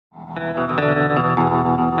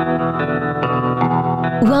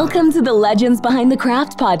Welcome to the Legends Behind the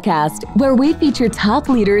Craft podcast, where we feature top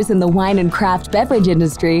leaders in the wine and craft beverage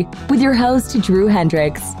industry with your host, Drew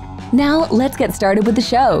Hendricks. Now, let's get started with the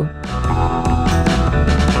show.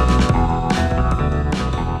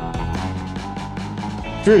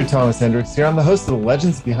 Drew Thomas Hendricks here. I'm the host of the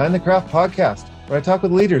Legends Behind the Craft podcast, where I talk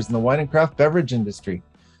with leaders in the wine and craft beverage industry.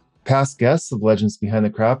 Past guests of Legends Behind the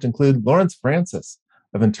Craft include Lawrence Francis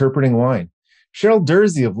of Interpreting Wine, Cheryl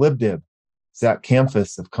Dursey of LibDib, Zach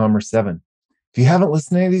Campus of Commerce 7. If you haven't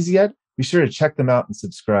listened to any of these yet, be sure to check them out and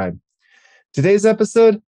subscribe. Today's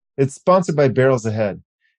episode, it's sponsored by Barrels Ahead.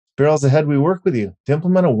 Barrels Ahead, we work with you to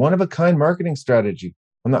implement a one-of-a-kind marketing strategy,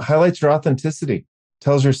 one that highlights your authenticity,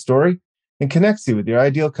 tells your story, and connects you with your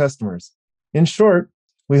ideal customers. In short,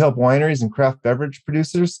 we help wineries and craft beverage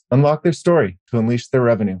producers unlock their story to unleash their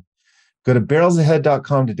revenue. Go to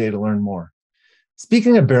barrelsahead.com today to learn more.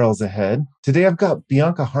 Speaking of Barrels Ahead, today I've got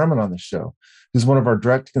Bianca Harmon on the show, who's one of our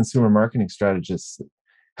direct-to-consumer marketing strategists.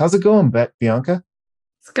 How's it going, Bianca?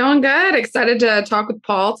 It's going good. Excited to talk with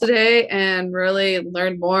Paul today and really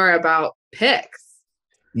learn more about Pix.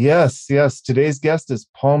 Yes. Today's guest is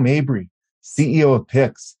Paul Mabray, CEO of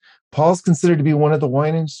Pix. Paul's considered to be one of the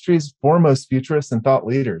wine industry's foremost futurists and thought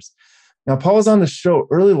leaders. Now, Paul was on the show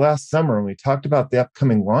early last summer and we talked about the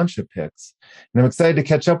upcoming launch of Pix. And I'm excited to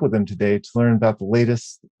catch up with him today to learn about the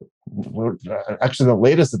latest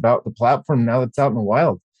about the platform now that's out in the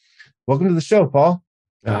wild. Welcome to the show, Paul.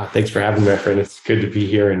 Thanks for having me, my friend. It's good to be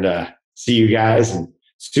here and see you guys. And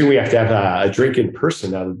soon we have to have a drink in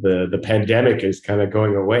person now that the pandemic is kind of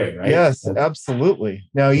going away, right? Yes, absolutely.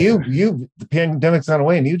 Now, the pandemic's gone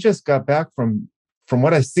away and you just got back from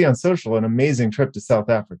what I see on social, an amazing trip to South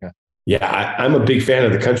Africa. Yeah, I'm a big fan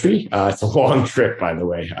of the country. It's a long trip, by the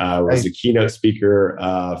way. I was a keynote speaker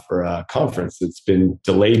for a conference that's been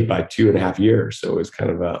delayed by 2.5 years. So it was kind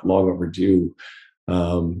of a long overdue,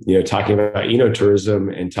 talking about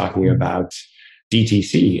enotourism and talking about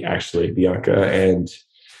DTC, actually, Bianca. And,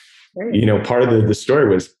 part of the story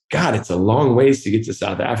was, God, it's a long ways to get to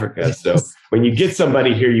South Africa. So when you get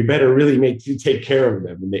somebody here, you better really take care of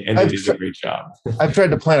them. And they did a great job. I've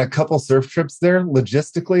tried to plan a couple surf trips there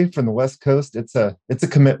logistically from the West Coast. It's a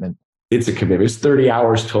commitment. It's a commitment. It's 30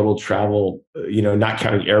 hours total travel, not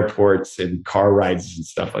counting airports and car rides and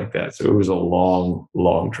stuff like that. So it was a long,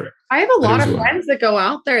 long trip. I have a lot of friends that go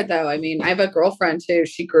out there, though. I mean, I have a girlfriend too.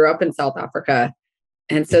 She grew up in South Africa.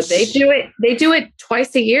 And so they do it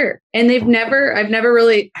twice a year. And I've never I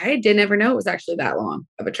didn't ever know it was actually that long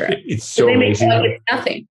of a trip. It's so amazing. It's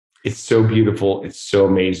nothing. It's so beautiful. It's so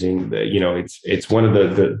amazing that, it's one of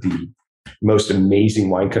the most amazing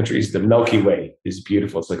wine countries. The Milky Way is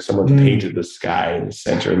beautiful. It's like someone painted the sky in the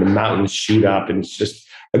center and the mountains shoot up. And it's just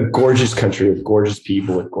a gorgeous country with gorgeous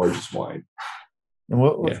people with gorgeous wine. And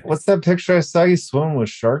what's that picture I saw you swimming with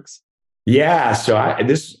sharks? Yeah. So I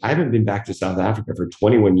haven't been back to South Africa for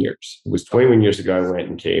 21 years. It was 21 years ago I went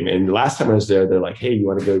and came. And the last time I was there, they're like, hey, you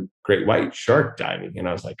want to go great white shark diving? And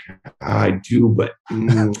I was like, I do, but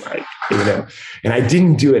and I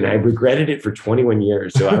didn't do it. And I regretted it for 21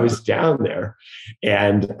 years. So I was down there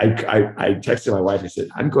and I texted my wife. I said,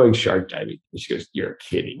 I'm going shark diving. And she goes, you're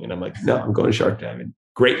kidding. And I'm like, no, I'm going shark diving.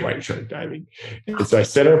 Great white shark diving. And so I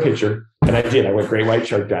sent her a picture and I did. I went great white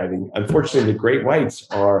shark diving. Unfortunately, the great whites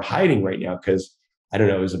are hiding right now because I don't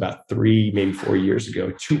know, it was about 3, maybe 4 years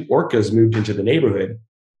ago. 2 orcas moved into the neighborhood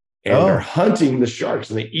and they're hunting the sharks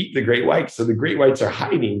and they eat the great whites. So the great whites are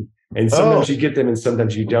hiding and sometimes you get them and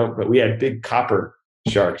sometimes you don't. But we had big copper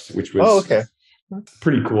sharks, which was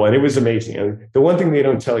pretty cool. And it was amazing. And the one thing they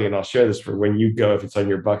don't tell you, and I'll share this for when you go, if it's on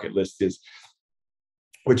your bucket list, is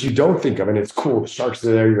what you don't think of, and it's cool. The sharks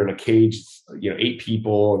are there. You're in a cage. It's, 8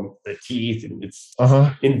 people and the teeth, and it's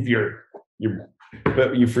in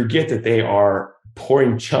but you forget that they are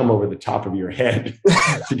pouring chum over the top of your head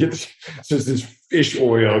to get so it's this fish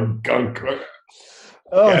oil gunk.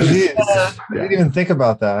 Geez. I didn't even think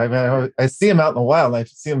about that. I mean, I see them out in the wild. I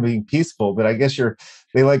see them being peaceful, but I guess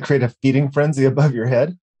they create a feeding frenzy above your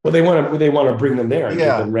head. Well, they want to bring them there and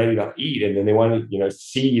get them ready to eat, and then they want to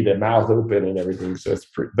see the mouth open and everything. So it's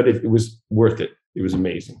but it was worth it. It was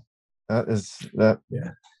amazing. That. Yeah.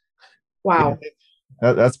 Wow.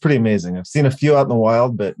 That's pretty amazing. I've seen a few out in the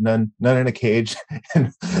wild, but none in a cage,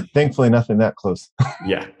 and thankfully nothing that close.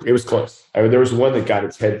 Yeah, it was close. There was one that got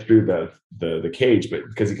its head through the cage, but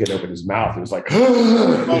because he couldn't open his mouth, it was like,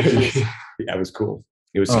 yeah, it was cool.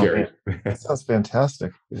 It was scary. That sounds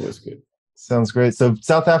fantastic. It was good. Sounds great. So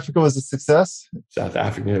South Africa was a success? South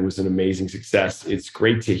Africa was an amazing success. It's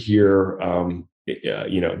great to hear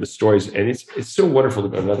the stories. And it's so wonderful to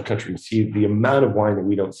go to another country and see the amount of wine that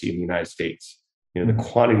we don't see in the United States. The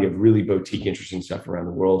quantity of really boutique, interesting stuff around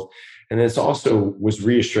the world. And it's also was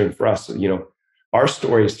reassuring for us. Our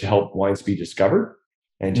story is to help wines be discovered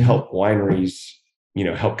and to help wineries,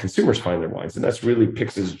 help consumers find their wines. And that's really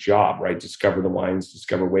Pix's job, right? Discover the wines,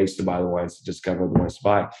 discover ways to buy the wines, to discover the wines to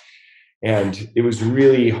buy. And it was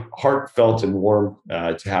really heartfelt and warm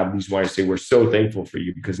to have these wines say, we're so thankful for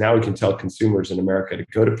you, because now we can tell consumers in America to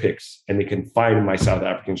go to Pix and they can find my South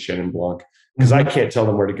African Chenin Blanc, because I can't tell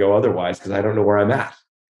them where to go otherwise, because I don't know where I'm at.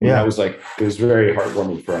 Yeah. It was very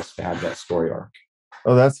heartwarming for us to have that story arc.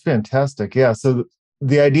 Oh, that's fantastic. Yeah. So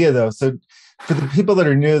the idea though, so for the people that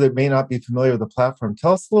are new that may not be familiar with the platform,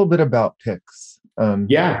 tell us a little bit about Pix.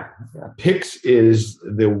 Pix is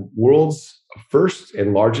the world's first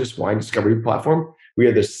and largest wine discovery platform. We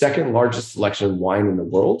are the second largest selection of wine in the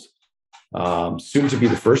world, soon to be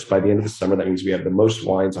the first by the end of the summer. That means we have the most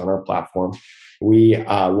wines on our platform. We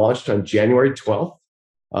launched on January 12th.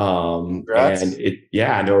 And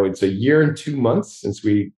it's a year and 2 months since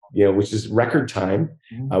we, which is record time.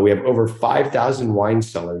 We have over 5,000 wine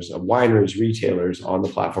sellers, wineries, retailers on the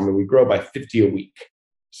platform, and we grow by 50 a week.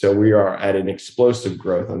 So we are at an explosive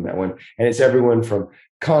growth on that one. And it's everyone from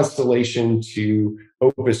Constellation to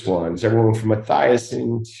Opus Ones, everyone from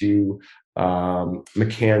Mathiasen to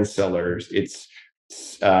McCann sellers. It's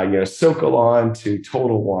Sokolon to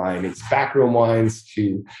Total Wine. It's Backroom Wines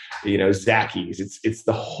to Zacky's. It's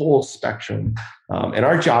the whole spectrum. And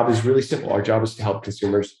our job is really simple. Our job is to help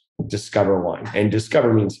consumers discover wine. And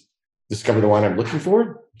discover means discover the wine I'm looking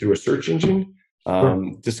for through a search engine.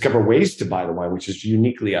 Discover ways to buy the wine, which is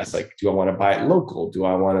uniquely us. Like, do I want to buy it local? Do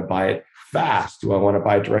I want to buy it fast? Do I want to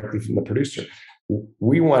buy it directly from the producer?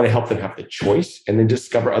 We want to help them have the choice and then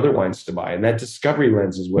discover other wines to buy. And that discovery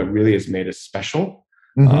lens is what really has made us special.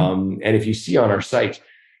 And if you see on our site,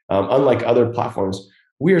 unlike other platforms,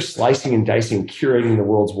 we are slicing and dicing, curating the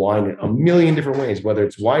world's wine in a million different ways, whether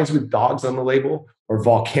it's wines with dogs on the label or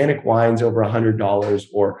volcanic wines over $100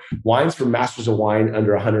 or wines from Masters of Wine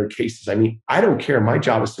under 100 cases. I mean, I don't care. My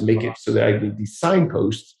job is to make it so that I need these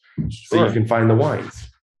signposts so you can find the wines.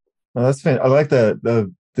 Well, that's fantastic. I like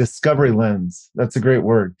the discovery lens. That's a great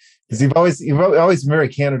word, because you've always been very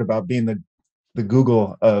candid about being the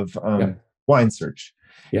Google of wine search.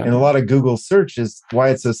 Yeah. And a lot of Google search is why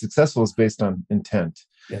it's so successful is based on intent.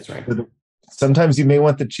 That's right. Sometimes you may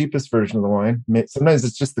want the cheapest version of the wine. Sometimes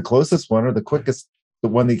it's just the closest one or the quickest, the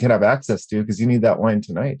one that you can have access to because you need that wine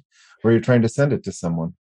tonight, or you're trying to send it to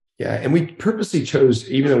someone. Yeah. And we purposely chose,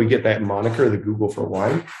 even though we get that moniker, the Google for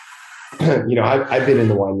wine, I've been in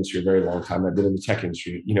the wine industry a very long time. I've been in the tech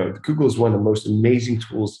industry. Google is one of the most amazing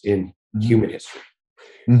tools in human history.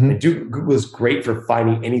 And Google is great for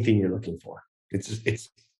finding anything you're looking for. It's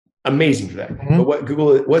amazing for that.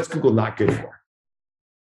 But what's Google not good for?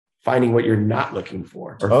 Finding what you're not looking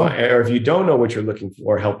for, or if you don't know what you're looking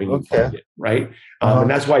for, helping you find it, right? And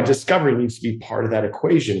that's why discovery needs to be part of that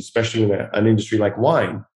equation, especially in an industry like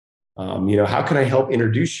wine. How can I help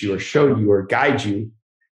introduce you or show you or guide you?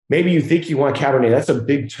 Maybe you think you want Cabernet. That's a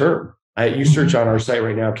big term. You search on our site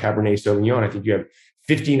right now, Cabernet Sauvignon. I think you have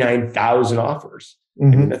 59,000 offers. I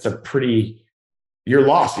mean, that's a pretty... You're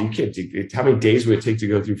lost. You can't. How many days would it take to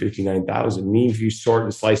go through 59,000? Even if you sort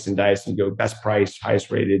and slice and dice and go best price,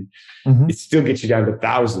 highest rated, it still gets you down to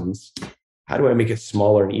thousands. How do I make it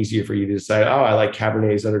smaller and easier for you to decide, I like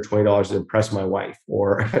Cabernets under $20 to impress my wife,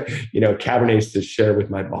 or Cabernets to share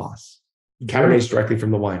with my boss? Cabernets directly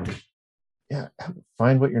from the winery. Yeah,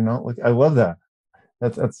 find what you're not looking. I love that.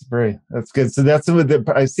 That's good. So that's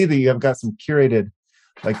what I see that you have got some curated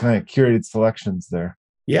selections there.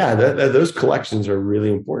 Yeah, those collections are really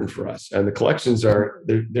important for us, and the collections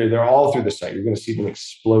they're all through the site. You're going to see them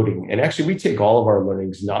exploding. And actually, we take all of our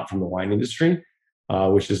learnings not from the wine industry,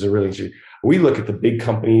 which is a really. We look at the big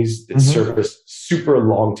companies that service super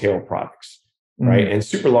long tail products, right? And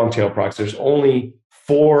super long tail products. There's only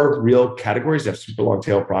 4 real categories that have super long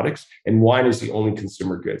tail products, and wine is the only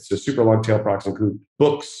consumer good. So super long tail products include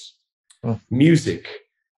books, music,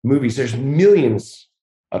 movies. There's millions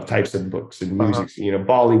of types of books and music,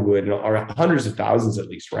 Bollywood, or hundreds of thousands at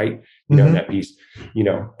least, right? In that piece,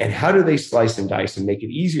 and how do they slice and dice and make it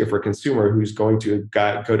easier for a consumer who's going to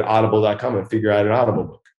go to audible.com and figure out an Audible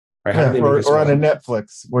book, right? How do they or on a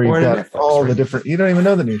Netflix where you've got all the different, you don't even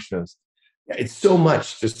know the new shows. Yeah, it's so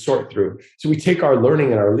much to sort through. So we take our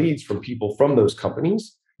learning and our leads from people from those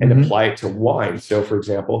companies and apply it to wine. So for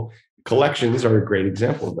example, collections are a great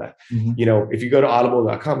example of that. If you go to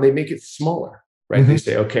audible.com, they make it smaller. Right? They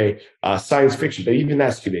say, okay, science fiction, but even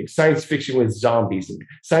that's too big. Science fiction with zombies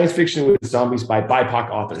by BIPOC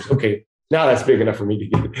authors. Okay, Now that's big enough for me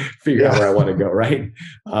to figure out where I want to go, right?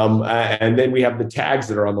 And then we have the tags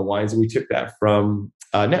that are on the wines, and we took that from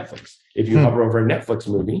Netflix. If you hover over a Netflix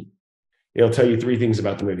movie, it'll tell you three things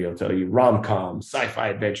about the movie. It'll tell you rom-com, sci-fi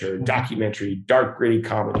adventure, documentary, dark, gritty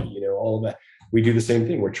comedy, all of that. We do the same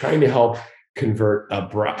thing. We're trying to help convert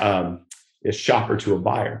a shopper to a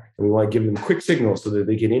buyer. And we want to give them quick signals so that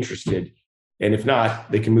they get interested. And if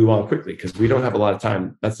not, they can move on quickly because we don't have a lot of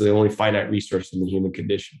time. That's the only finite resource in the human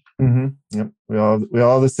condition. Mm-hmm. Yep. We all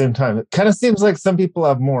have the same time. It kind of seems like some people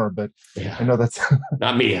have more, but I know that's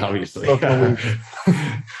not me, obviously.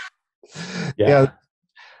 Yeah.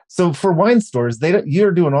 So for wine stores,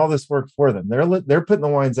 you're doing all this work for them. They're putting the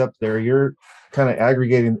wines up there. You're kind of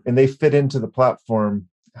aggregating, and they fit into the platform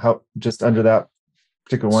just under that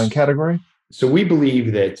particular wine category. So we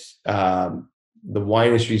believe that the wine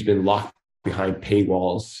industry has been locked behind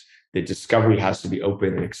paywalls. That discovery has to be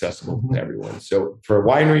open and accessible to everyone. So for a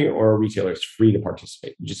winery or a retailer, it's free to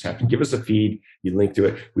participate. You just have to give us a feed. You link to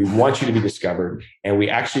it. We want you to be discovered. And we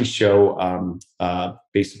actually show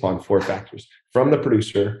based upon 4 factors: from the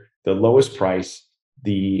producer, the lowest price,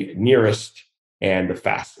 the nearest, and the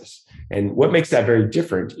fastest. And what makes that very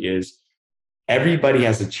different is everybody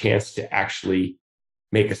has a chance to actually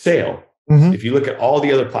make a sale. If you look at all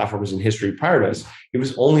the other platforms in history prior to us, it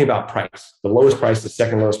was only about price. The lowest price, the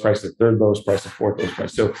second lowest price, the third lowest price, the fourth lowest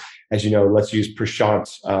price. So as you know, let's use Prashant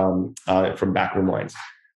from Backroom Wines.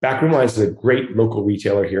 Backroom Wines is a great local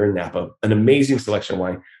retailer here in Napa, an amazing selection of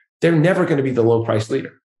wine. They're never going to be the low price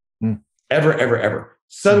leader. Ever, ever, ever.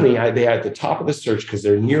 Suddenly, they are at the top of the search because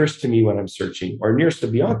they're nearest to me when I'm searching, or nearest to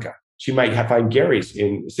Bianca. She might find Gary's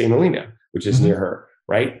in St. Helena, which is near her,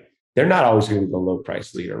 right? They're not always going to be the low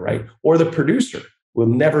price leader, right? Or the producer will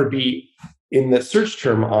never be in the search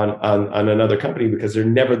term on another company because they're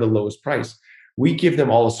never the lowest price. We give them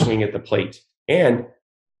all a swing at the plate, and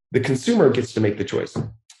the consumer gets to make the choice.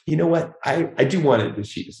 You know what? I do want it the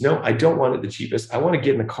cheapest. No, I don't want it the cheapest. I want to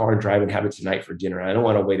get in the car and drive and have it tonight for dinner. I don't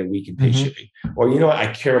want to wait a week and pay shipping. Or you know what?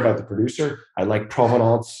 I care about the producer. I like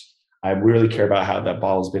provenance. I really care about how that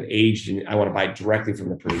bottle has been aged, and I want to buy it directly from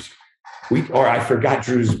the producer. Or I forgot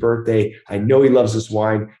Drew's birthday. I know he loves this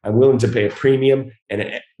wine. I'm willing to pay a premium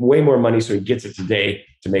and way more money so he gets it today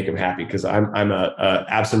to make him happy because I'm a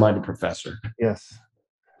absent-minded professor. Yes,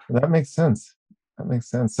 that makes sense.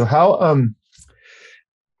 So how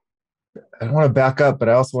I don't want to back up, but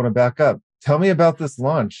I also want to back up. Tell me about this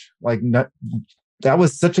launch. That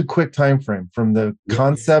was such a quick time frame from the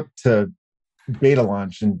concept to beta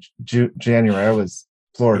launch in January. I was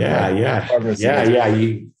floored.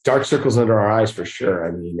 Dark circles under our eyes for sure.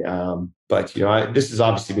 I mean, but this has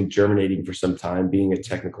obviously been germinating for some time. Being a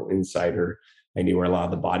technical insider, I knew where a lot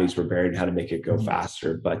of the bodies were buried, how to make it go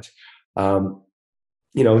faster. But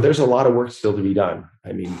there's a lot of work still to be done.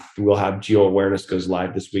 I mean, we'll have geo awareness goes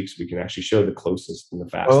live this week, so we can actually show the closest and the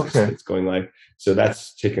fastest it's going live. So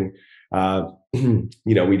that's taken.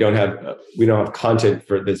 We don't have content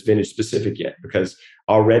for this vintage specific yet because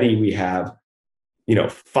already we have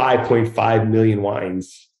 5.5 million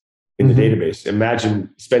wines in the database. Imagine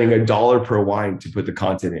spending $1 per wine to put the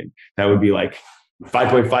content in. That would be like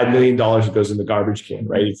 $5.5 million that goes in the garbage can,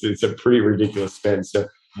 right? It's a pretty ridiculous spend. So,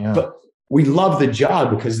 but we love the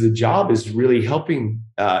job because the job is really helping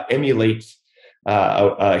emulate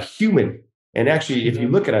a human. And actually, if you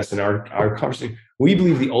look at us in our conversation, we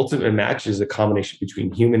believe the ultimate match is a combination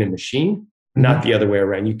between human and machine. Not the other way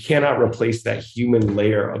around. You cannot replace that human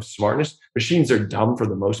layer of smartness. Machines are dumb for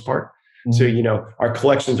the most part. So, our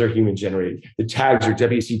collections are human generated. The tags are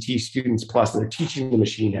WCT Students Plus, and they're teaching the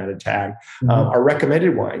machine how to tag. Our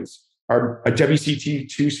recommended wines are a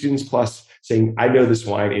WCT2 Students Plus saying, I know this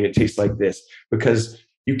wine and it tastes like this, because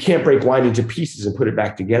you can't break wine into pieces and put it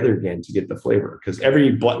back together again to get the flavor. Because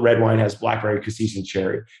every red wine has blackberry, cassis, and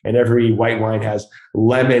cherry, and every white wine has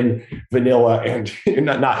lemon, vanilla, and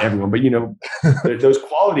not everyone, but those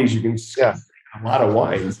qualities you can see a lot of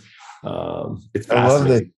wines. It's fascinating. I love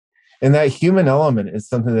that, and that human element is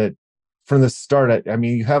something that from the start. I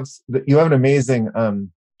mean, you have an amazing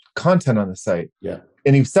content on the site,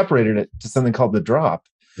 and you've separated it to something called the Drop,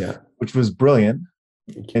 which was brilliant.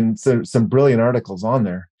 And so some brilliant articles on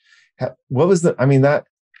there. What was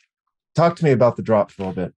talk to me about the Drop for a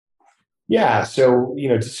little bit. Yeah. So,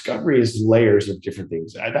 discovery is layers of different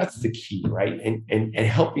things. That's the key, right? And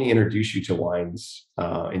helping introduce you to wines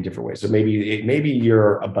in different ways. So maybe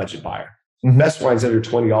you're a budget buyer. Best wines under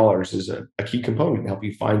 $20 is a key component to help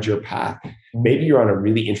you find your path. Maybe you're on a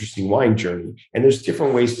really interesting wine journey, and there's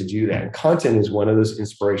different ways to do that. And content is one of those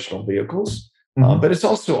inspirational vehicles. But it's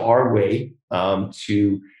also our way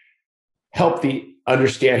to help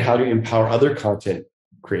understand how to empower other content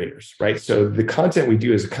creators, right? So the content we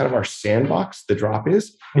do is kind of our sandbox. The Drop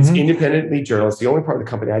is, it's independently journalists. The only part of the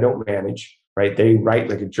company I don't manage, right? They write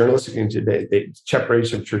like a journalistic, they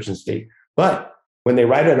separation of church and state. But when they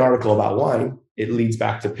write an article about wine, it leads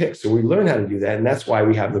back to Pix. So we learn how to do that. And that's why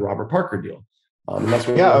we have the Robert Parker deal. And that's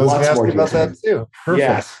I was going to ask you about that too. Perfect.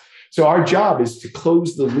 Yes. So our job is to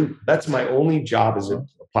close the loop. That's my only job as a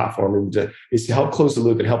platform, is to help close the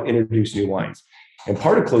loop and help introduce new wines. And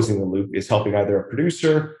part of closing the loop is helping either a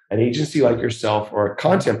producer, an agency like yourself, or a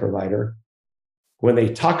content provider, when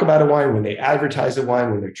they talk about a wine, when they advertise a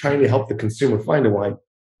wine, when they're trying to help the consumer find a wine,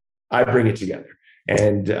 I bring it together.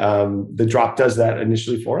 And the Drop does that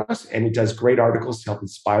initially for us. And it does great articles to help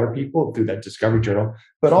inspire people through that discovery journal,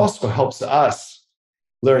 but also helps us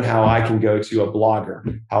learn how I can go to a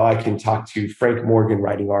blogger, how I can talk to Frank Morgan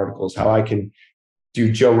writing articles, how I can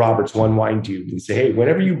do Joe Roberts, One Wine Dude, and say, hey,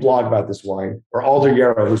 whenever you blog about this wine, or Alder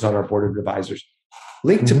Yarrow, who's on our board of advisors,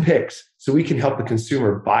 link to Pix so we can help the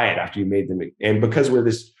consumer buy it after you made them. And because we're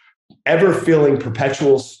this ever-filling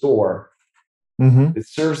perpetual store, it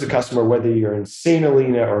serves the customer, whether you're in St.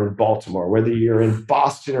 Helena or in Baltimore, whether you're in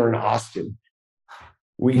Boston or in Austin,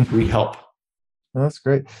 we help. Oh, that's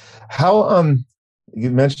great. How you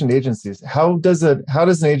mentioned agencies. How does an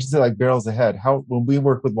agency like Barrels Ahead? When we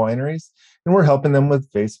work with wineries and we're helping them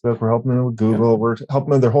with Facebook, we're helping them with Google, we're helping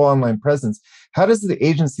them with their whole online presence. How does the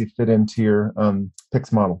agency fit into your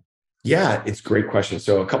Pix model? Yeah, it's a great question.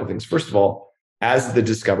 So a couple of things. First of all, as the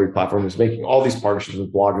discovery platform is making all these partnerships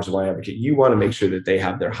with bloggers and Wine Advocate, you want to make sure that they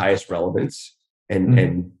have their highest relevance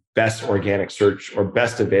and best organic search or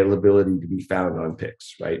best availability to be found on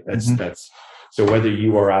Pix, right? That's so whether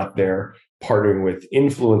you are out there partnering with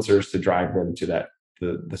influencers to drive them to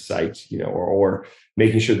the site, or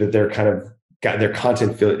making sure that they're kind of got their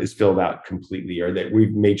content is filled out completely, or that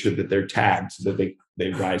we've made sure that they're tagged so that they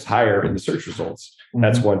rise higher in the search results.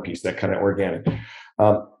 That's one piece, that kind of organic.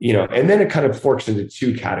 And then it kind of forks into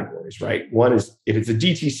two categories, right? One is if it's a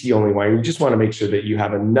DTC only wine, you just want to make sure that you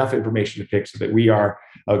have enough information to pick so that we are,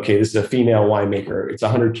 okay, this is a female winemaker. It's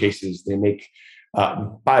 100 cases. They make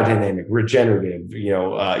biodynamic, regenerative,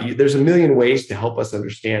 there's a million ways to help us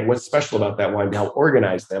understand what's special about that wine to help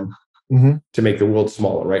organize them to make the world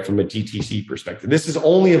smaller, right? From a DTC perspective. This is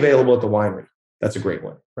only available at the winery. That's a great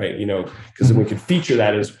one, right? Because then we could feature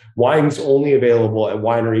that as wines only available at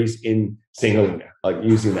wineries in St. Helena, like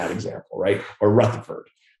using that example, right? Or Rutherford.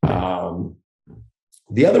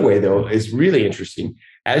 The other way, though, is really interesting.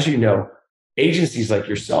 As you know, agencies like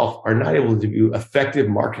yourself are not able to do effective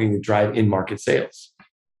marketing to drive in-market sales.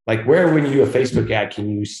 Like when you do a Facebook ad, can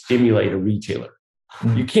you stimulate a retailer?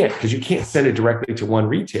 You can't, because you can't send it directly to one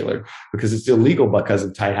retailer because it's illegal because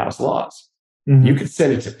of tight house laws. You could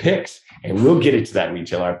send it to Pix and we'll get it to that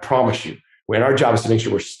retailer. I promise you. When our job is to make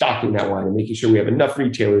sure we're stocking that wine and making sure we have enough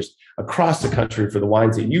retailers across the country for the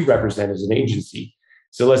wines that you represent as an agency.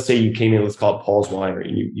 So let's say you came in, let's call it Paul's Winery,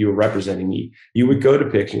 and you were representing me. You would go to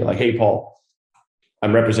Pix and you're like, hey, Paul,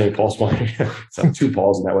 I'm representing Paul's Winery. It's not two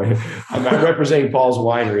Pauls in that way. I'm representing Paul's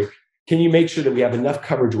Winery. Can you make sure that we have enough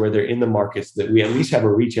coverage where they're in the markets that we at least have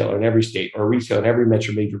a retailer in every state, or a retailer in every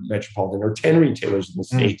major metropolitan, or 10 retailers in the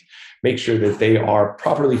state? Make sure that they are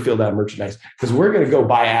properly filled out merchandise, because we're going to go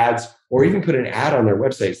buy ads or even put an ad on their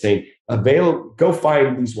website saying, go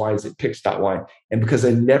find these wines at Pix.wine. And because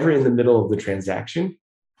I'm never in the middle of the transaction,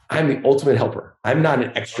 I'm the ultimate helper. I'm not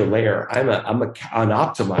an extra layer. I'm an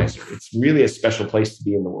optimizer. It's really a special place to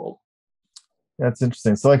be in the world. That's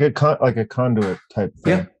interesting. So like a conduit type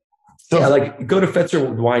thing. Yeah. So like go to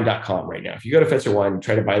fetzerwine.com right now. If you go to Fetzer Wine and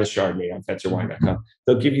try to buy the Chardonnay on fetzerwine.com,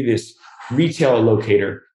 they'll give you this retailer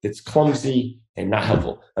locator that's clumsy and not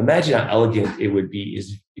helpful. Imagine how elegant it would be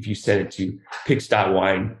if you sent it to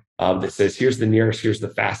Pix.wine that says, here's the nearest, here's the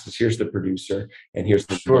fastest, here's the producer, and here's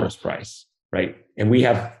the lowest price, right? And we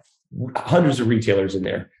have hundreds of retailers in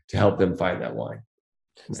there to help them find that wine.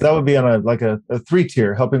 So that would be on a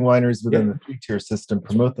 3-tier, helping wineries within the 3-tier system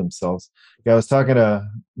promote themselves. Yeah, I was talking to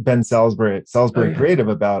Ben Salisbury Creative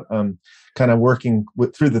about kind of working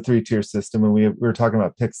through the 3-tier system, and we were talking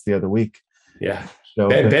about Pix the other week. Yeah, so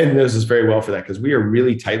Ben knows us very well for that, because we are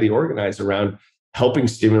really tightly organized around helping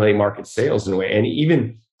stimulate market sales in a way. And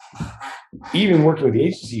even working with the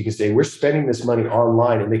agency, you can say, we're spending this money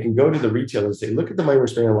online, and they can go to the retailer and say, look at the money we're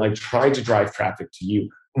spending online trying to drive traffic to you.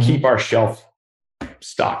 Keep our shelf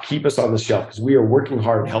stock, keep us on the shelf, because we are working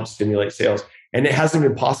hard to help stimulate sales. And it hasn't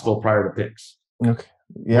been possible prior to Pix. Okay.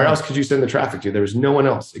 Yeah. Where else could you send the traffic to? There was no one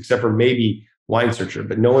else except for maybe Wine Searcher,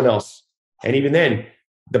 but no one else. And even then,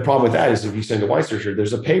 the problem with that is if you send a Wine Searcher,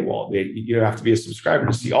 there's a paywall. You have to be a subscriber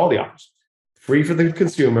to see all the offers. Free for the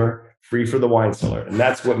consumer, free for the wine seller. And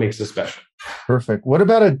that's what makes us special. Perfect. What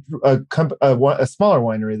about a smaller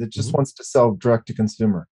winery that just wants to sell direct to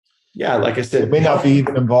consumer? Yeah, like I said, it may not be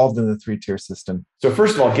even involved in the 3-tier system. So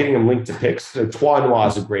first of all, getting them linked to Pix. So Trois Noir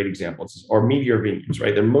is a great example. Or Meteor Vineyards,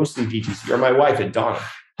 right? They're mostly DTC. Or my wife at Donna,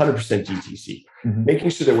 100% DTC. Making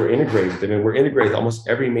sure that we're integrated with them, and we're integrated with almost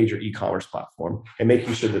every major e-commerce platform, and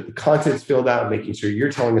making sure that the content's filled out, making sure you're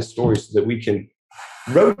telling us stories so that we can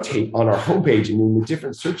rotate on our homepage and in the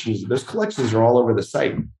different search engines. Those collections are all over the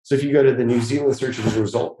site. So if you go to the New Zealand search engine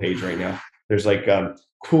result page right now, there's like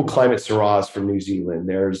cool climate Syrahs from New Zealand.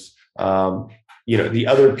 There's the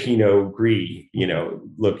other Pinot Gris,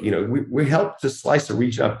 we help to slice a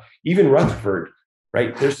region up. Even Rutherford,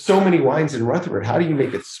 right? There's so many wines in Rutherford. How do you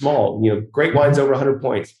make it small? Great wines over 100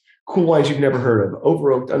 points, cool wines you've never heard of,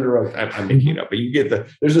 over oaked, under oaked. I'm making it up, but you get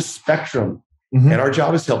there's a spectrum, and our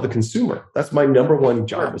job is to help the consumer. That's my number one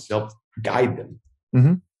job, is to help guide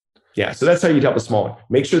them. Yeah, so that's how you'd help a small one.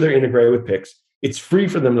 Make sure they're integrated with Pix. It's free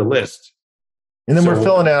for them to list. And then we're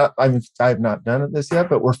filling out, I've not done this yet,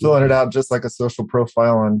 but we're filling it out just like a social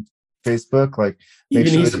profile on Facebook. Like make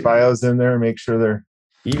sure the bio's in there, make sure they're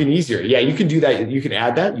even easier. Yeah, you can do that. You can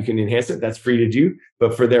add that. You can enhance it. That's free to do.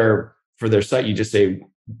 But for their site, you just say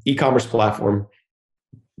e-commerce platform,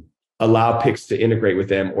 allow Pix to integrate with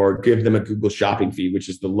them, or give them a Google Shopping feed, which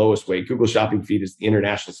is the lowest way. Google Shopping feed is the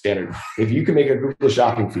international standard. If you can make a Google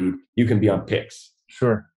Shopping feed, you can be on Pix.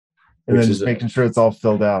 Sure. And then just making sure it's all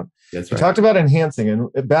filled out. That's right. We talked talked about enhancing, and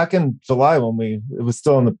back in July when it was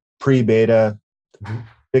still in the pre-beta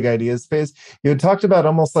big ideas phase, you had talked about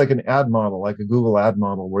almost like an ad model, like a Google ad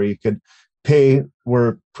model, where you could pay,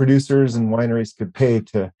 where producers and wineries could pay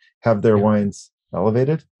to have their wines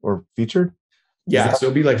elevated or featured. Yeah, so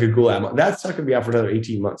it'd be like a Google ad model. That's not going to be out for another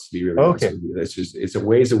 18 months, to be really honest with you. That's just, it's a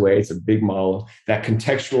ways away. It's a big model. That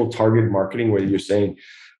contextual targeted marketing, where you're saying,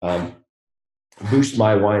 boost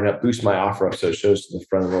my wine up, boost my offer up, so it shows to the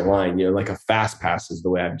front of the line. Like a fast pass is the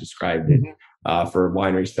way I've described it for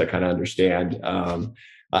wineries to kind of understand.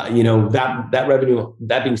 That revenue.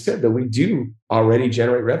 That being said, though, we do already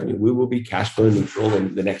generate revenue. We will be cash flow neutral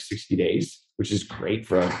in the next 60 days, which is great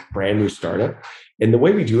for a brand new startup. And the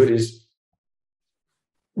way we do it is,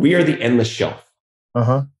 we are the endless shelf.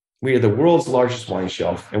 We are the world's largest wine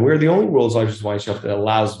shelf, and we're the only world's largest wine shelf that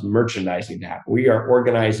allows merchandising to happen. We are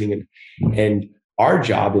organizing, and our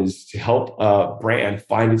job is to help a brand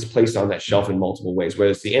find its place on that shelf in multiple ways,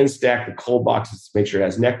 whether it's the end stack, the cold boxes, to make sure it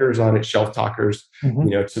has neckers on it, shelf talkers,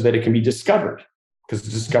 so that it can be discovered, because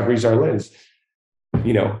discovery is our lens.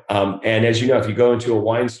 And as you know, if you go into a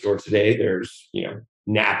wine store today, there's,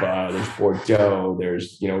 Napa, there's Bordeaux,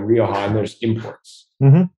 there's, Rioja, and there's imports.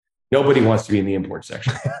 Nobody wants to be in the import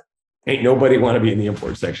section. Ain't nobody want to be in the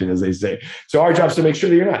import section, as they say. So our job is to make sure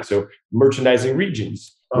that you're not. So merchandising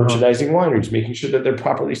regions, merchandising wineries, making sure that they're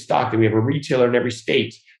properly stocked. And we have a retailer in every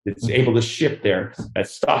state that's able to ship there,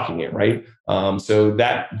 that's stocking it, right? So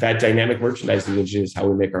that dynamic merchandising engine is how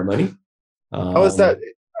we make our money. How is that?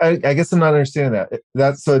 I guess I'm not understanding that.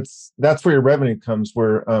 That's where your revenue comes,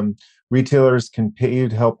 where retailers can pay you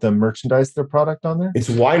to help them merchandise their product on there? It's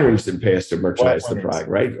wineries that pay us to merchandise the product,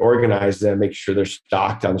 right? Organize them, make sure they're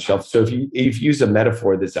stocked on the shelf. So if you use a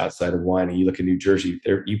metaphor that's outside of wine, and you look at New Jersey,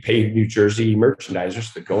 you pay New Jersey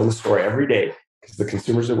merchandisers to go in the store every day, because the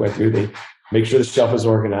consumers that went through, they make sure the shelf is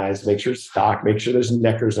organized, make sure it's stocked, make sure there's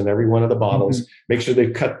neckers on every one of the bottles, make sure they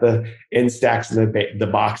cut the end stacks and the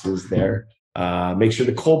boxes there. Make sure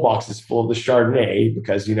the cold box is full of the Chardonnay,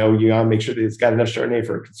 because you gotta make sure that it's got enough Chardonnay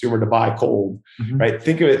for a consumer to buy cold, right?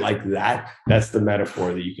 Think of it like that. That's the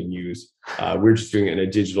metaphor that you can use. We're just doing it in a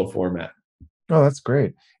digital format. Oh, that's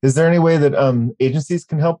great. Is there any way that agencies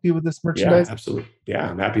can help you with this merchandise? Yeah, absolutely. Yeah,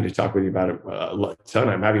 I'm happy to talk with you about it a ton.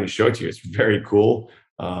 I'm happy to show it to you. It's very cool,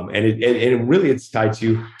 and it really, it's tied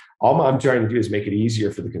to, all I'm trying to do is make it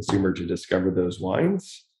easier for the consumer to discover those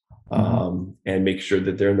wines. And make sure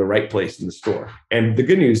that they're in the right place in the store. And the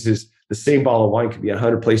good news is, the same bottle of wine can be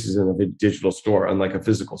 100 places in a digital store, unlike a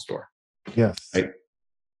physical store. Yes, right?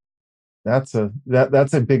 That's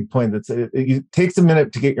a big point. It takes a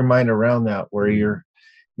minute to get your mind around that, where you're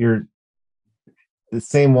the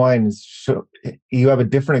same wine is you have a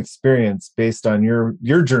different experience based on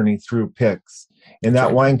your journey through Pix, and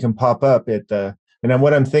that wine can pop up at the. And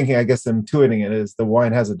what I'm thinking, I guess I'm intuiting it, is the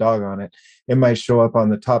wine has a dog on it. It might show up on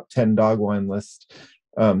the top 10 dog wine list,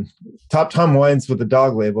 top 10 wines with the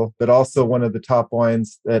dog label, but also one of the top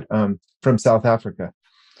wines that from South Africa.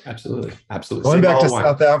 Absolutely. Going back to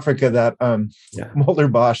South Africa, that Mulder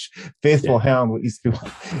Bosch Faithful Hound used to be,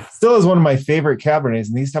 still is one of my favorite Cabernets,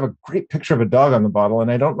 and they used to have a great picture of a dog on the bottle,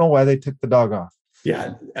 and I don't know why they took the dog off.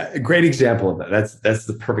 Yeah, a great example of that. That's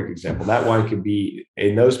the perfect example. That wine could be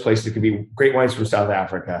in those places. It could be great wines from South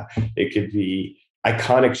Africa. It could be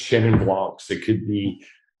iconic Chenin Blancs. It could be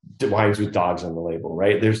wines with dogs on the label,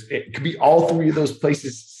 right? It could be all three of those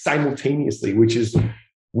places simultaneously, which is,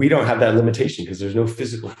 we don't have that limitation because there's no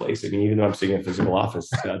physical place. I mean, even though I'm sitting in a physical office,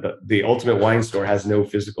 the Ultimate Wine Store has no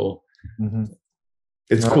physical. Mm-hmm.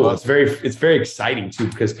 It's cool. It's very exciting too,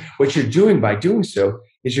 because what you're doing by doing so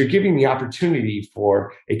is you're giving the opportunity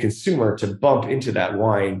for a consumer to bump into that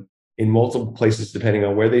wine in multiple places, depending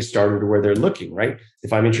on where they started or where they're looking, right?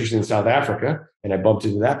 If I'm interested in South Africa and I bumped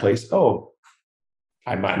into that place,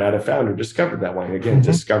 I might not have found or discovered that wine. Again,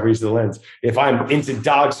 discovery is the lens. If I'm into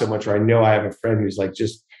dogs so much, or I know I have a friend who's like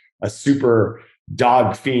just a super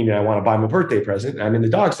dog fiend and I want to buy him a birthday present, and I'm in the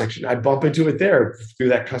dog section, I bump into it there through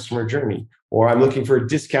that customer journey. Or I'm looking for a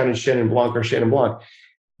discounted Chenin Blanc or Chenin Blanc.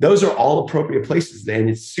 Those are all appropriate places, and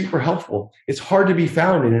it's super helpful. It's hard to be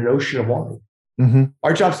found in an ocean of wine. Mm-hmm.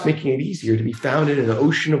 Our job's making it easier to be found in an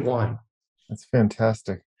ocean of wine. That's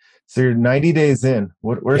fantastic. So you're 90 days in.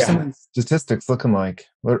 What are some of the statistics looking like?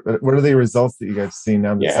 What are the results that you guys see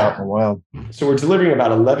now that's out in the wild? So we're delivering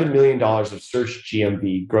about $11 million of search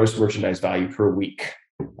GMV, gross merchandise value, per week,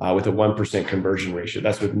 with a 1% conversion ratio.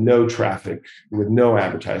 That's with no traffic, with no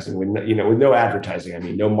advertising, with no advertising. I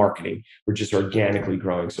mean, no marketing. We're just organically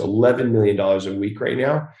growing. So $11 million a week right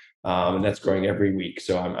now, and that's growing every week.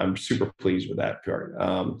 So I'm super pleased with that part.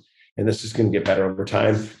 And this is going to get better over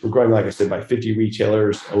time. We're growing, like I said, by 50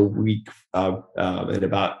 retailers a week, and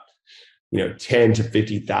about 10 to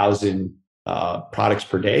 50,000 products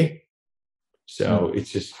per day. So it's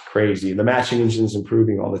just crazy. The matching engine is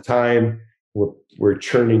improving all the time. We're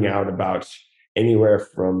churning out about anywhere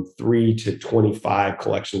from 3 to 25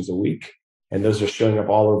 collections a week, and those are showing up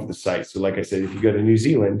all over the site. So, like I said, if you go to New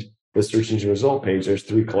Zealand, the search engine result page, there's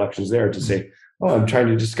 3 collections there to say, oh, I'm trying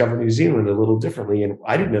to discover New Zealand a little differently. And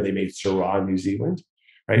I didn't know they made Syrah in New Zealand,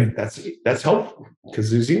 right? That's helpful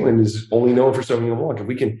because New Zealand is only known for Sauvignon Blanc. If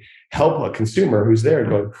we can help a consumer who's there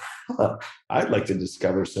going, I'd like to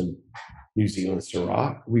discover some New Zealand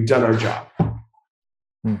Syrah, we've done our job.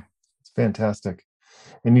 It's fantastic.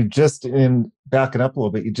 And you just, back it up a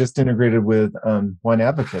little bit, you just integrated with Wine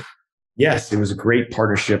Advocate. Yes, it was a great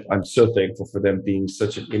partnership. I'm so thankful for them being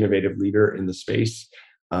such an innovative leader in the space.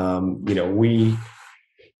 We,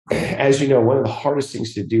 as you know, one of the hardest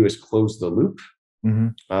things to do is close the loop.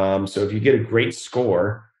 Mm-hmm. So if you get a great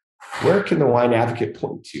score, where can the Wine Advocate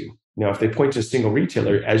point to? Now, if they point to a single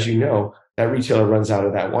retailer, as you know, that retailer runs out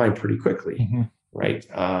of that wine pretty quickly, right?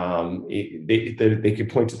 They could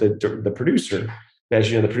point to the producer. As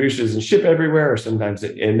you know, the producer doesn't ship everywhere, or sometimes,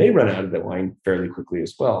 and they run out of that wine fairly quickly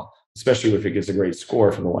as well, especially if it gets a great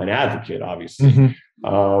score from the Wine Advocate, obviously.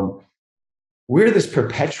 We're this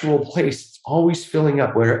perpetual place. It's always filling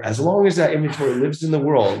up, where as long as that inventory lives in the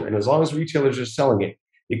world and as long as retailers are selling it,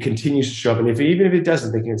 it continues to show up. And even if it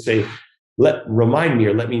doesn't, they can say, remind me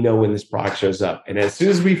or let me know when this product shows up. And as soon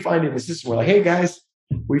as we find it in the system, we're like, hey guys,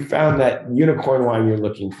 we found that unicorn wine you're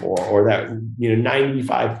looking for, or that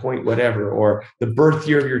 95 point whatever, or the birth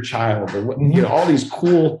year of your child, or all these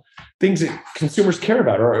cool things that consumers care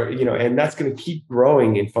about, or and that's going to keep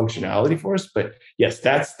growing in functionality for us. But yes,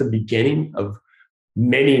 that's the beginning of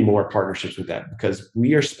many more partnerships with that, because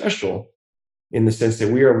we are special in the sense that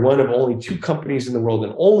we are one of only 2 companies in the world,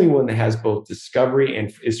 and only one that has both discovery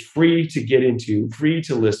and is free to get into, free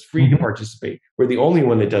to list, free to participate. We're the only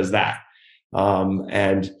one that does that.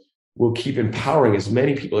 And we'll keep empowering as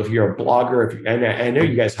many people. If you're a blogger, and I know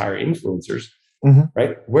you guys hire influencers,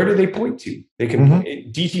 right? Where do they point to? They can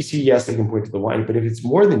DTC, yes, they can point to the wine, but if it's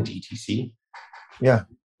more than DTC,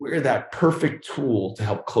 we're that perfect tool to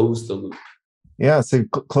help close the loop. Yeah, so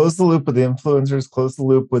close the loop with the influencers, close the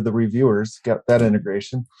loop with the reviewers, get that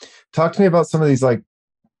integration. Talk to me about some of these like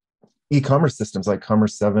e-commerce systems like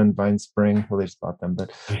Commerce 7, Vine Spring. Well, they just bought them, but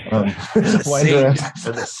WineDirect.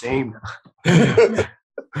 They're the same.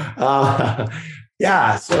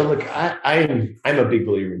 So look, I'm a big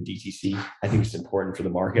believer in DTC. I think it's important for the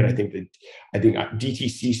market. I think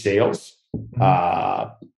DTC sales,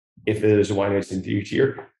 if there's a wine that's in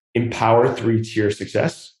 3-tier, empower 3-tier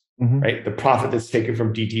success. Right, the profit that's taken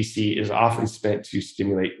from DTC is often spent to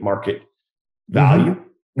stimulate market value.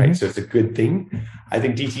 Right, so it's a good thing. I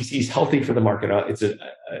think DTC is healthy for the market.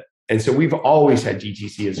 And so we've always had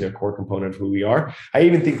DTC as a core component of who we are. I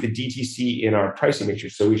even think the DTC in our pricing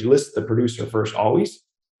matrix, so we list the producer first always,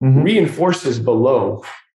 reinforces below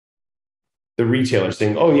the retailer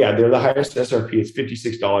saying, oh yeah, they're the highest SRP, it's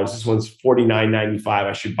 $56. This one's $49.95.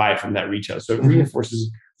 I should buy it from that retailer. So it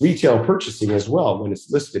reinforces retail purchasing as well when it's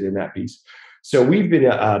listed in that piece. So we've been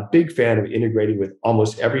a big fan of integrating with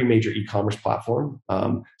almost every major e-commerce platform.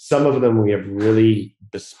 Some of them we have really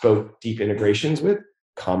bespoke, deep integrations with.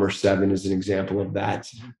 Commerce 7 is an example of that.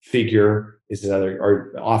 Figure is another,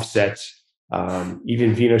 or Offset.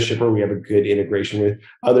 Even Vino Shipper, we have a good integration with.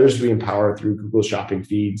 Others we empower through Google Shopping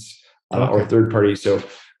feeds or third parties. So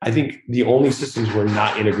I think the only systems we're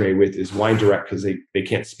not integrated with is WineDirect because they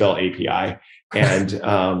can't spell API. And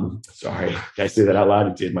sorry, did I say that out loud?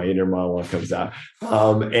 It did. My inner monologue comes out.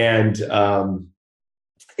 And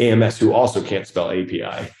AMS, who also can't spell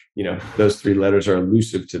API. Those three letters are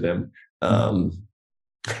elusive to them.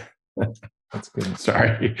 That's good.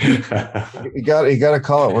 Sorry. you got to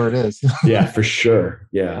call it where it is. Yeah, for sure.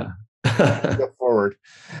 Yeah. Go forward.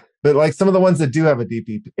 But like some of the ones that do have a deep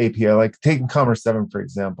API, like taking Commerce 7, for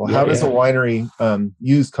example, how does a winery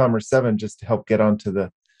use Commerce 7 just to help get onto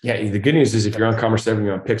the... Yeah, the good news is if you're on Commerce 7,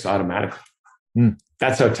 you're on Pix automatically.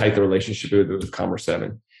 That's how tight the relationship is with Commerce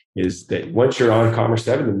 7, is that once you're on Commerce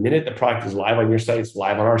 7, the minute the product is live on your site, it's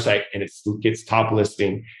live on our site, and it gets top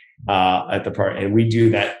listing at the part. And we do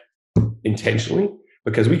that intentionally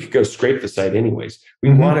because we could go scrape the site anyways.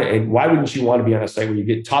 We want to, and why wouldn't you want to be on a site where you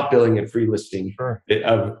get top billing and free listing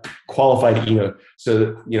of qualified,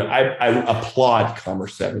 so, I applaud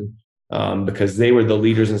Commerce 7 because they were the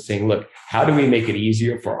leaders in saying, look, how do we make it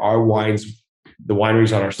easier for our wines, the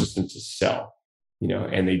wineries on our system to sell,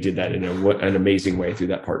 and they did that in an amazing way through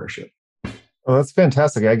that partnership. Oh, that's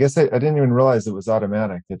fantastic. I guess I didn't even realize it was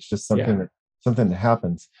automatic. It's just something that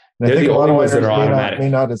happens. And I think a lot of wineries that are automatic may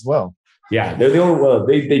not as well. Yeah, they're the only well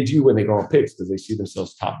they do when they go on Pix because they see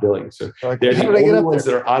themselves top billing. So they're the only ones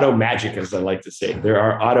that are auto magic, as I like to say. They're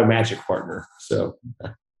our auto magic partner. So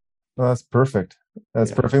well, that's perfect.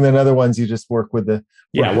 That's perfect. Then other ones you just work with the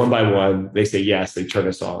one by one. They say yes, they turn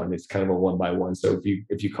us on. It's kind of a one by one. So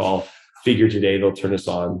if you call Figure today, they'll turn us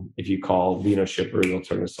on. If you call Vino Shipper, they'll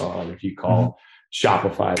turn us on. If you call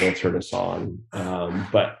Shopify, they'll turn us on.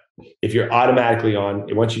 But if you're automatically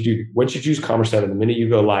on, once you choose Commerce 7, the minute you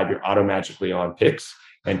go live, you're automatically on Pix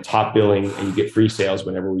and top billing, and you get free sales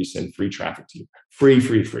whenever we send free traffic to you. Free.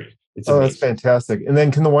 It's amazing. That's fantastic. And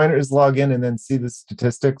then can the wineries log in and then see the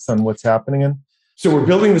statistics on what's happening in? So we're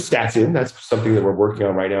building the stats in. That's something that we're working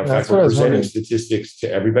on right now. In fact, we're presenting statistics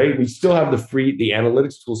to everybody. We still have the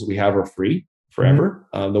analytics tools that we have are free forever,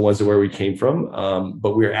 the ones that where we came from.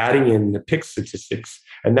 But we're adding in the Pix statistics,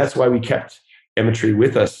 and that's why we kept Mabray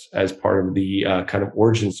with us as part of the kind of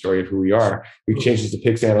origin story of who we are. We've changed it to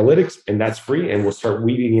Pix Analytics, and that's free. And we'll start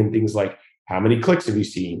weaving in things like how many clicks have you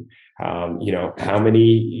seen? How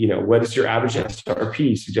many, what is your average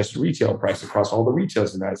SRP, suggested retail price across all the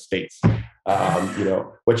retailers in the United States?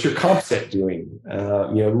 What's your comp set doing?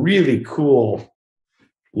 Really cool,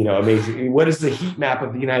 amazing. What is the heat map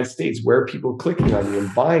of the United States? Where are people clicking on you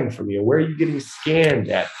and buying from you? Where are you getting scanned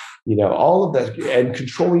at? All of that, and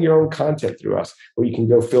controlling your own content through us, where you can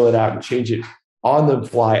go fill it out and change it on the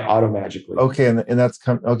fly auto-magically. Okay, and that's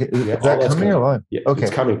coming. Okay, is that coming or live? Yeah, okay,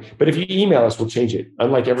 it's coming. But if you email us, we'll change it.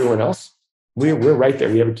 Unlike everyone else, we're right there.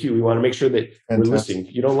 We have a queue. We want to make sure that we're listening.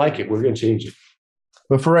 If you don't like it, we're going to change it.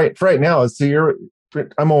 But for right now, so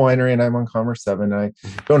I'm a winery and I'm on Commerce 7. I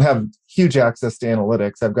don't have huge access to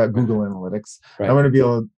analytics. I've got Google Analytics. Right. I'm going to be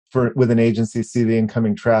able with an agency see the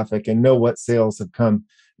incoming traffic and know what sales have come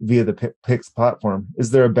via the Pix platform. Is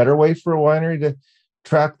there a better way for a winery to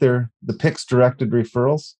track the Pix directed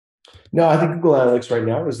referrals? No, I think Google Analytics right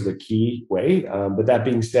now is the key way. But that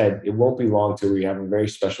being said, it won't be long till we have a very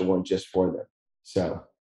special one just for them. So,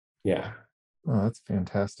 yeah. Oh, that's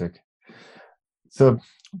fantastic. So,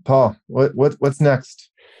 Paul, what's next?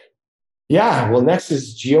 Yeah, well, next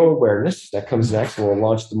is geo awareness. That comes next, and we'll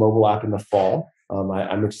launch the mobile app in the fall.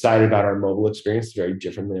 I'm excited about our mobile experience. It's very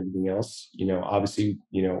different than everything else. Obviously,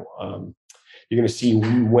 you're going to see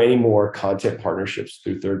way more content partnerships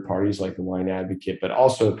through third parties like the Wine Advocate, but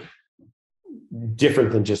also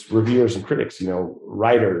different than just reviewers and critics,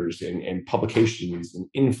 writers and publications and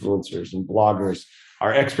influencers and bloggers.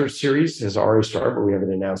 Our expert series has already started, but we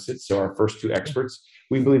haven't announced it. So our first 2 experts,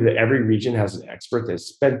 we believe that every region has an expert that has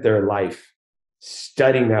spent their life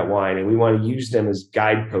studying that wine, and we want to use them as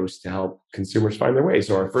guideposts to help consumers find their way.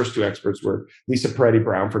 So our first 2 experts were Lisa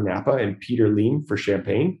Peretti-Brown for Napa and Peter Leem for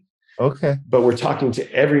Champagne. Okay. But we're talking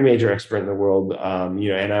to every major expert in the world,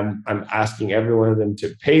 and I'm asking every one of them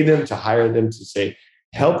to pay them, to hire them, to say,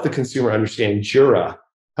 help the consumer understand Jura,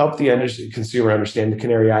 help the consumer understand the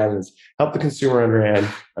Canary Islands, help the consumer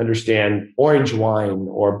understand orange wine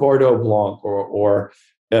or Bordeaux Blanc or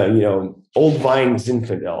Old Vine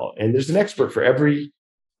Zinfandel. And there's an expert for every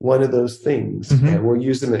one of those things. And we'll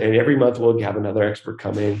use them. And every month we'll have another expert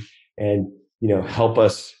come in and, help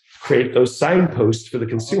us create those signposts for the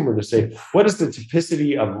consumer to say, what is the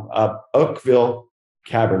typicity of Oakville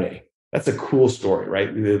Cabernet? That's a cool story,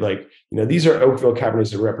 right? Like, these are Oakville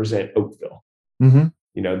Cabernets that represent Oakville. Mm-hmm.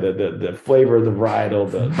 The flavor, the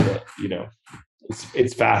varietal,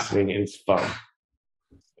 it's fascinating and it's fun.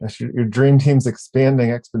 Your dream team's expanding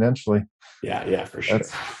exponentially. Yeah, for sure.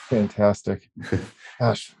 That's fantastic.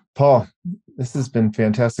 Gosh, Paul, this has been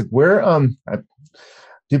fantastic. Where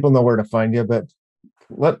people know where to find you, but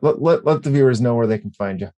let the viewers know where they can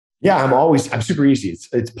find you. Yeah, I'm super easy.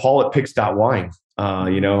 It's paul@pix.wine.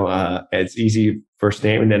 It's easy, first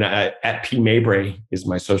name, and then at P Mabray is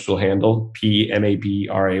my social handle,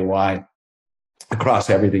 PMABRAY. Across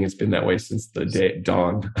everything, it's been that way since the day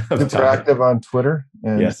dawn. Super active on Twitter.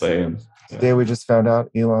 And yes, I am. Today we just found out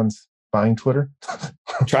Elon's buying Twitter.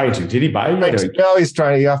 Trying to. Did he buy it? No, he's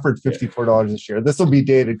trying. He offered $54 a share. This will be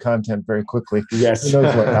dated content very quickly. Yes. Who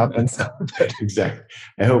knows what happens? Exactly.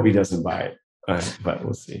 I hope he doesn't buy it, but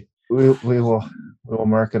we'll see. We will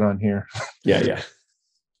mark it on here. Yeah.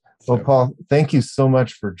 Well, Paul, thank you so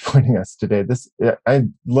much for joining us today. I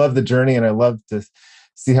love the journey, and I love to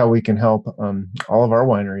see how we can help all of our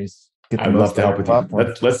wineries get the I'd most love to help with platform.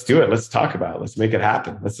 you. Let's do it. Let's talk about it. Let's make it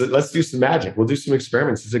happen. Let's do some magic. We'll do some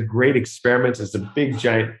experiments. It's a great experiment. It's a big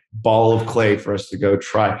giant ball of clay for us to go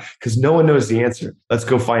try because no one knows the answer. Let's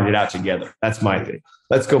go find it out together. That's my thing.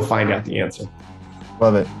 Let's go find out the answer.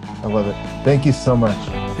 Love it. I love it. Thank you so much.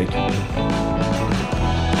 Thank you.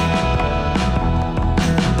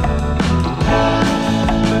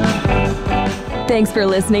 Thanks for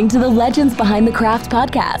listening to the Legends Behind the Craft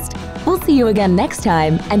podcast. We'll see you again next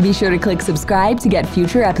time, and be sure to click subscribe to get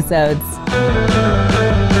future episodes.